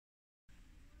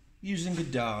using a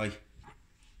die.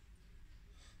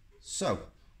 So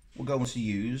we're going to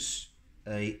use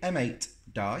a M8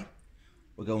 die.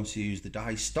 We're going to use the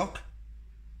die stock,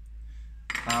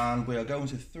 and we are going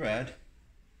to thread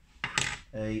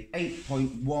a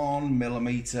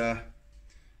 8.1mm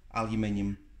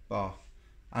aluminium bar.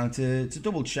 And to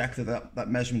double check that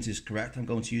measurement is correct, I'm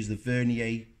going to use the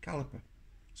vernier caliper.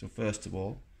 So first of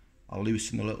all, I'll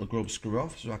loosen the little grub screw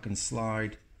off so I can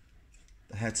slide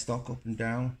the headstock up and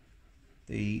down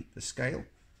the scale.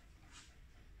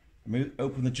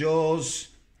 Open the jaws,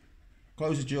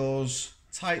 close the jaws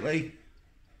tightly,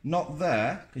 not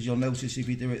there, because you'll notice if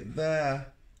you do it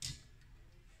there,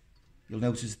 you'll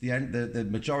notice the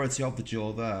majority of the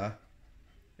jaw there,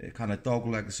 it kind of dog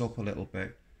legs up a little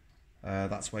bit.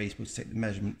 That's where you're supposed to take the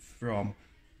measurement from,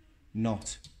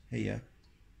 not here,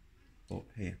 but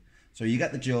here. So you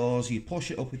get the jaws, you push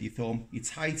it up with your thumb, you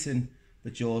tighten the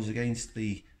jaws against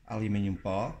the aluminium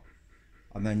bar,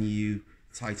 and then you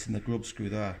tighten the grub screw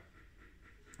there.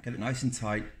 Get it nice and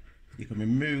tight. You can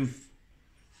remove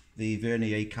the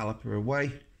vernier caliper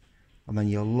away, and then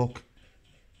you'll look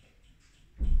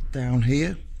down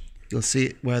here. You'll see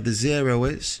it where the 0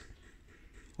 is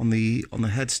on the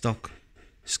headstock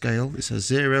scale. It says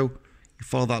 0. You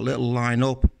follow that little line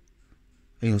up,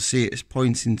 and you'll see it's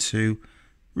pointing to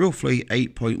roughly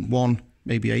 8.1,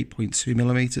 maybe 8.2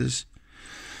 millimeters.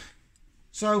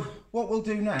 So what we'll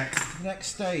do next, the next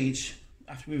stage,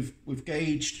 after we've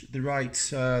gauged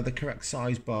the correct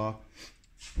size bar,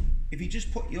 if you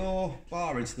just put your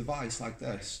bar into the vise like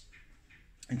this,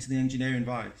 into the engineering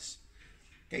vise,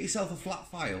 get yourself a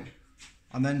flat file,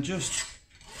 and then just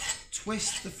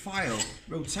twist the file,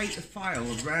 rotate the file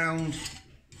around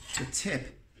the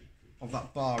tip of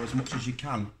that bar as much as you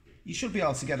can. You should be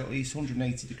able to get at least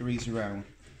 180 degrees around,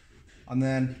 and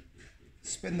then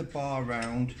spin the bar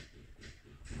around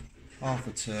half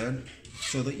a turn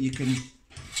so that you can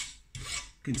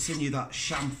continue that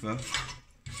chamfer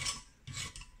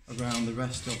around the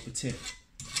rest of the tip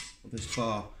of this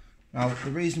bar. Now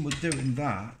the reason we're doing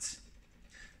that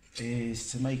is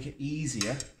to make it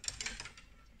easier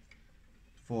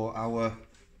for our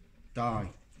die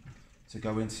to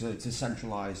go into, to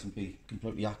centralize and be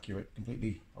completely accurate,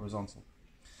 completely horizontal.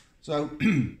 So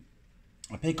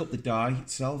I pick up the die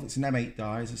itself. It's an M8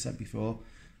 die, as I said before.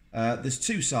 There's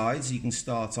two sides you can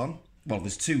start on. Well,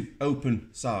 there's two open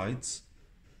sides,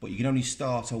 but you can only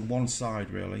start on one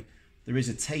side really. There is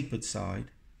a tapered side,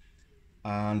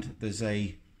 and there's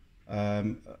a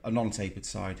non-tapered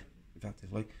side,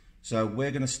 effectively. So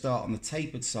we're going to start on the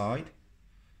tapered side.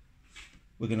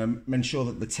 We're going to ensure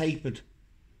that the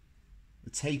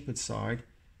tapered side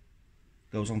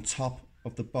goes on top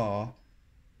of the bar,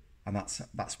 and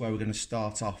that's where we're going to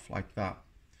start off, like that.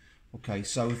 Okay,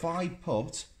 so if I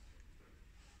put,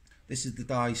 this is the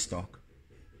die stock,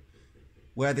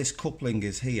 where this coupling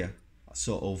is here, that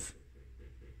sort of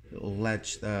little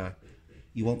ledge there,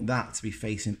 you want that to be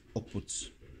facing upwards,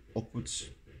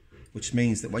 which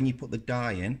means that when you put the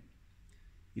die in,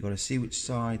 you've got to see which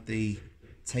side the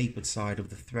tapered side of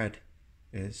the thread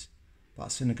is.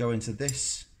 That's going to go into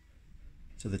this,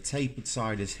 so the tapered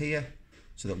side is here,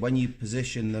 so that when you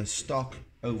position the stock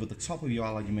over the top of your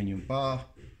aluminium bar,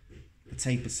 the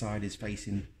tapered side is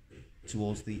facing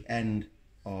towards the end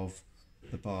of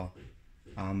the bar,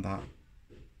 and that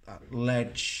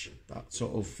ledge, that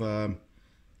sort of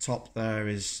top there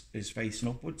is facing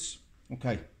upwards.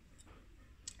 Okay,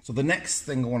 so the next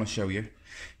thing I want to show you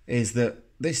is that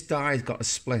this die's got a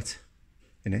split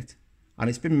in it, and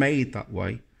it's been made that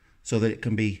way so that it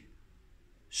can be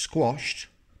squashed,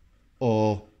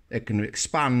 or it can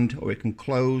expand, or it can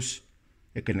close,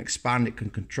 it can expand, it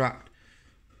can contract,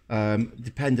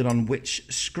 depending on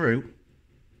which screw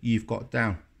you've got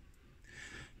down.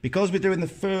 Because we're doing the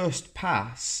first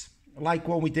pass, like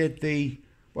when we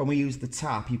used the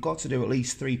tap, you've got to do at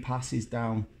least 3 passes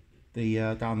down the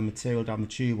material, down the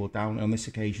tube, or down, on this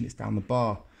occasion it's down the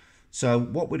bar. So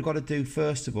what we've got to do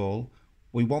first of all,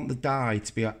 we want the die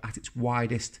to be at its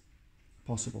widest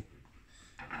possible.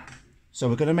 So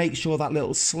we're going to make sure that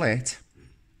little slit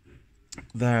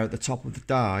there at the top of the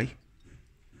die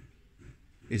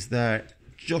is there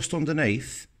just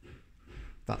underneath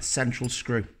that central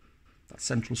screw.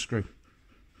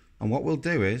 And what we'll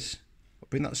do is, I'll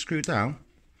bring that screw down,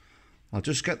 I'll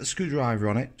just get the screwdriver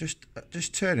on it,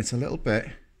 just turn it a little bit,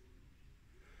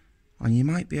 and you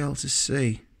might be able to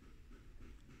see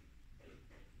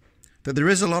that there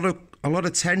is a lot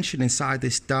of tension inside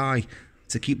this die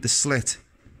to keep the slit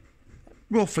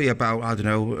roughly about, I don't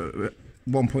know,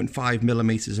 1.5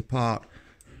 millimeters apart.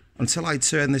 Until I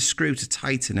turn this screw to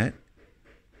tighten it,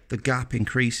 the gap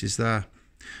increases there.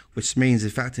 which means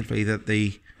effectively that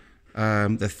the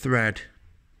thread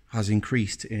has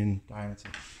increased in diameter.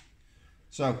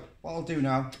 So what I'll do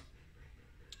now,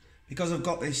 because I've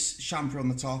got this chamfer on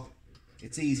the top,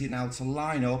 it's easy now to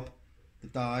line up the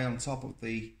die on top of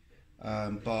the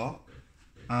bar,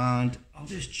 and I'll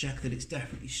just check that it's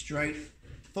definitely straight.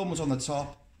 Thumbs on the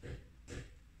top,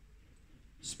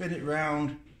 spin it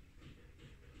round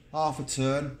half a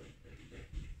turn,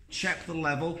 check the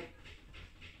level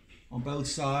on both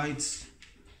sides,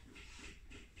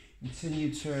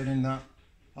 continue turning that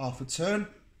half a turn,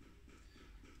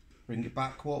 bring it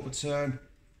back quarter of a turn,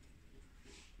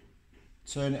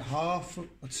 turn it half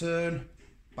a turn,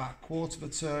 back quarter of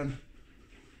a turn,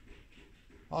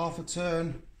 half a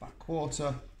turn, back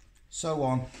quarter, so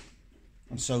on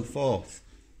and so forth.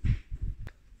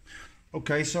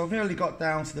 Okay, so I've nearly got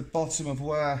down to the bottom of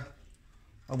where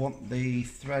I want the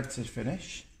thread to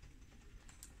finish,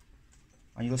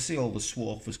 and you'll see all the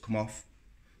swarf has come off.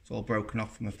 It's all broken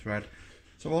off from the thread.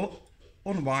 So I'll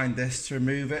unwind this to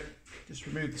remove it. Just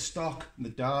remove the stock and the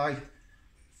die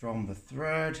from the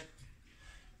thread.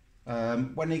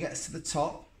 When it gets to the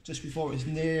top, just before it's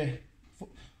near,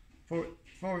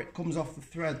 before it comes off the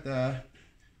thread there,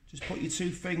 just put your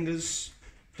 2 fingers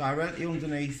directly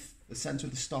underneath the centre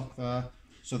of the stock there,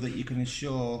 so that you can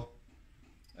ensure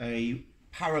a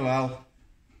parallel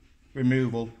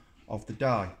removal of the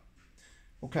die.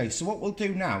 Okay, so what we'll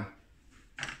do now,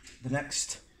 the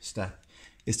next step,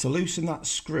 is to loosen that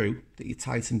screw that you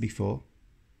tightened before.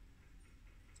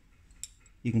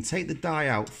 You can take the die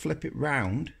out, flip it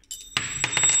round,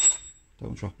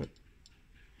 don't drop it,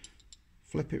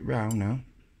 flip it round now,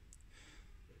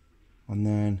 and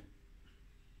then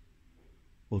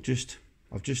I've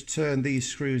just turned these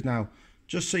screws now,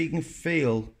 just so you can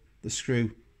feel the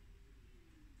screw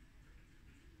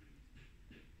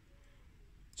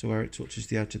to where it touches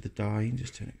the edge of the die, and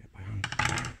just turn it by hand.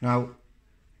 Now,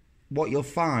 what you'll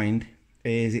find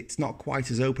is it's not quite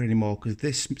as open anymore, because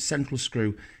this central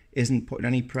screw isn't putting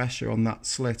any pressure on that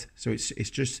slit, so it's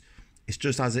just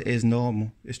as it is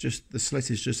normal. It's just, the slit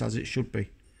is just as it should be.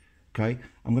 Okay,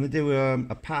 I'm going to do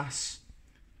a pass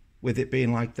with it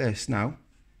being like this now.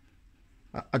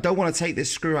 I don't want to take this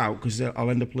screw out because I'll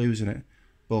end up losing it,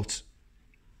 but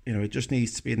you know, it just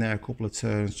needs to be in there a couple of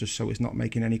turns, just so it's not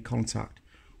making any contact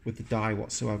with the die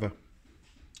whatsoever.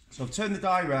 So I've turned the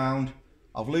die round,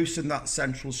 I've loosened that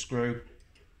central screw,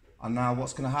 and now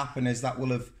what's going to happen is that will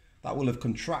have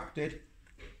contracted.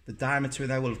 The diameter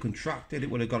there will have contracted. It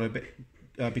will have got a bit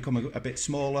become a bit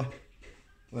smaller.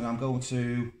 Then I'm going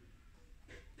to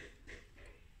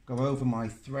go over my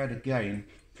thread again,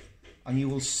 and you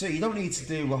will see you don't need to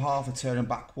do a half a turn and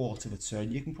back quarter of a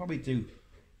turn. You can probably do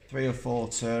 3 or 4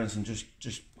 turns and just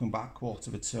come back quarter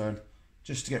of a turn,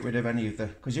 just to get rid of any of the,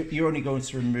 because you're only going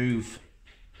to remove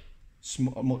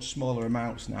much smaller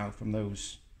amounts now from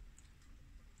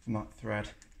that thread.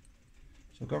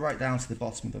 So go right down to the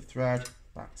bottom of the thread,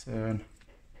 back turn,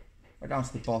 right down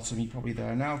to the bottom. You're probably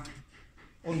there now.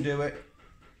 Undo it.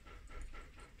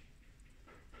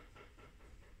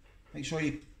 Make sure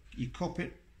you cup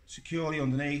it securely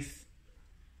underneath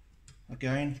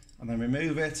again, and then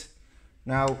remove it.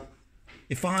 Now,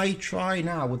 if I try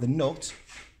now with the nut,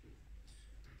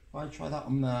 if I try that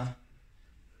on there,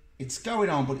 it's going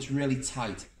on, but it's really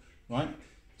tight, right?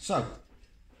 So,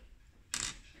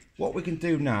 what we can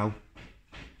do now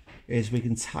is we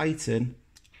can tighten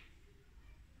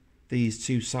these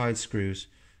 2 side screws,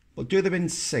 but do them in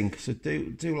sync. So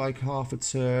do like half a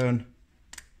turn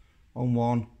on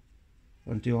one,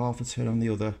 and do half a turn on the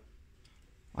other,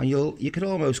 and you can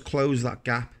almost close that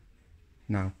gap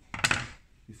now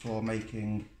before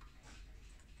making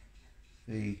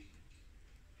the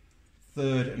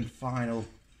 3rd and final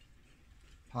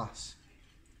pass.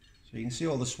 So you can see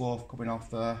all the swarf coming off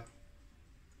there.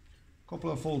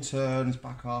 Couple of full turns,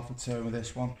 back half a turn with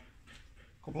this one.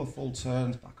 Couple of full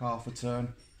turns, back half a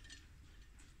turn.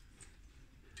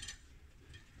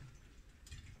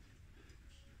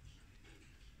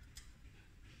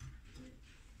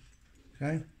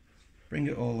 Okay, bring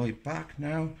it all the way back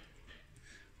now,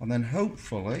 and then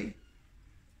hopefully,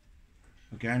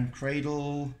 again,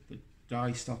 cradle the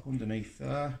die stock underneath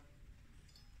there,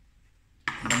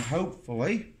 and then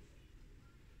hopefully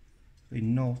the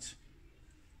nut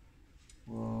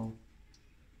will go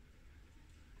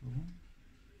on.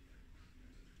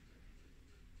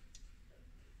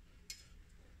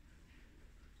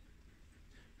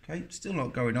 Okay, still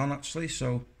not going on actually,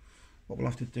 so what we'll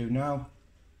have to do now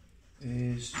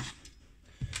is just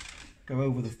go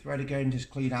over the thread again, just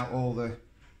clean out all the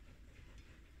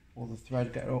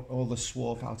thread, get all the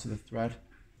swarf out of the thread.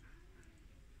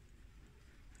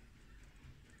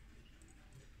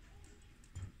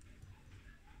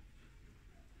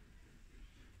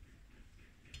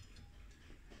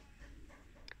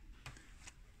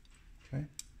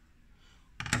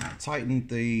 tightened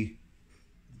the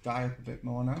die up a bit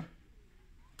more now.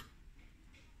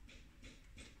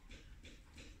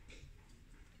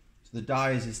 So the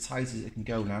die is as tight as it can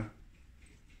go now.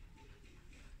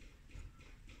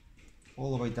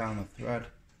 All the way down the thread.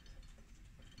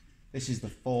 This is the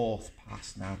 4th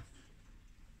pass now.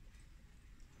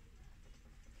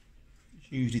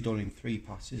 It's usually done in 3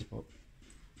 passes, but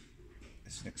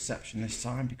it's an exception this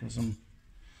time because I'm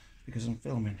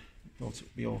filming. I thought it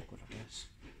would be awkward, I guess.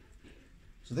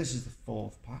 So this is the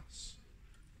 4th pass.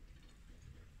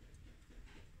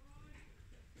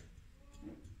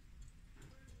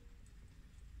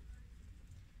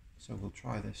 So we'll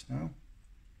try this now.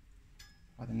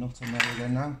 Try the nut on there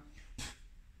again now.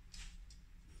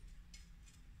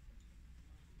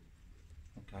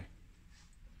 Okay.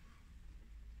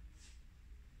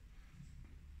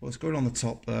 Well, it's going on the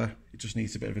top there. It just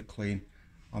needs a bit of a clean,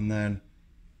 and then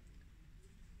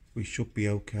we should be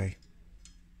okay.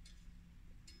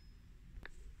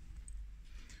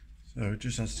 So it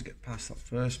just has to get past that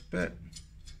first bit,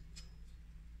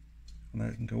 and then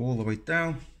it can go all the way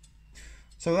down.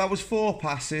 So that was 4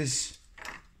 passes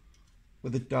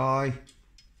with a die.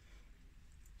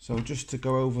 So just to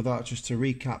go over that, just to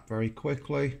recap very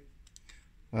quickly,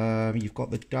 you've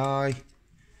got the die,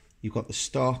 you've got the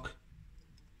stock,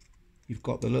 you've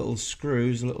got the little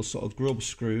screws, the little sort of grub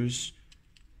screws,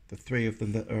 the 3 of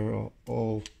them that are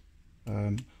all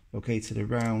located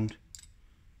around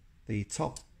the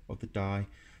top of the die.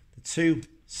 The 2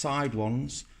 side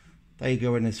ones, they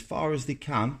go in as far as they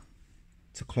can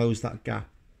to close that gap.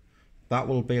 That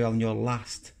will be on your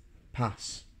last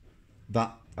pass.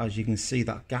 That, as you can see,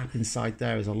 that gap inside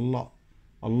there is a lot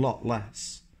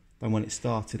less than when it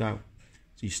started out.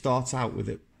 So you start out with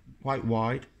it quite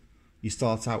wide. You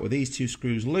start out with these 2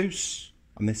 screws loose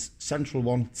and this central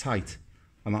one tight,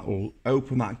 and that will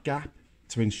open that gap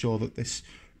to ensure that this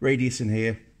radius in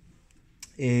here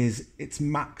is its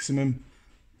maximum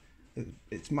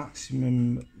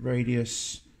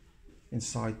radius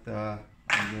inside there,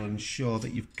 and you'll ensure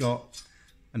that you've got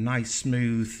a nice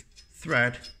smooth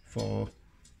thread for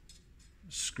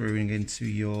screwing into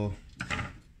your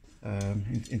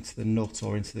into the nut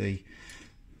or into the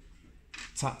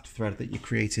tapped thread that you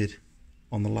created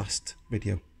on the last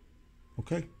video.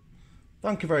 Okay,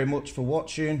 thank you very much for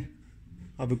watching.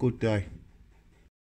 Have a good day.